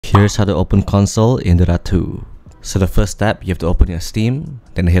Here's how to open console in DOTA 2. So the first step, you have to open your Steam,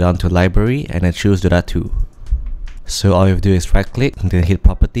 then head on to library and then choose DOTA 2. So all you have to do is right click, then hit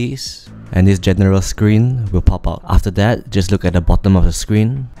properties, and this general screen will pop out. After that, just look at the bottom of the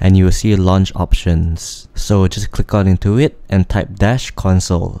screen and you will see launch options. So just click on into it and type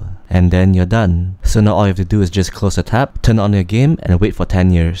 -console, and then you're done. So now all you have to do is just close the tab, turn on your game and wait for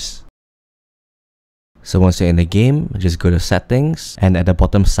 10 years. So once you're in the game, just go to settings, and at the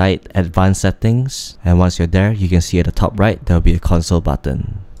bottom side, advanced settings, and once you're there, you can see at the top right, there will be a console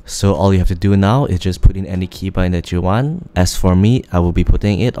button. So all you have to do now is just put in any key button that you want. As for me, I will be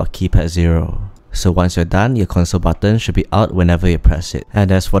putting it on keypad 0. So once you're done, your console button should be out whenever you press it. And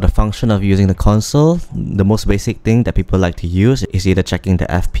as for the function of using the console, the most basic thing that people like to use is either checking the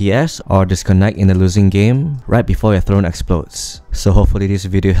FPS or disconnect in a losing game right before your throne explodes. So hopefully this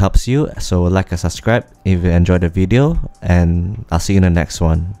video helps you, so like and subscribe if you enjoyed the video, and I'll see you in the next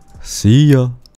one. See ya!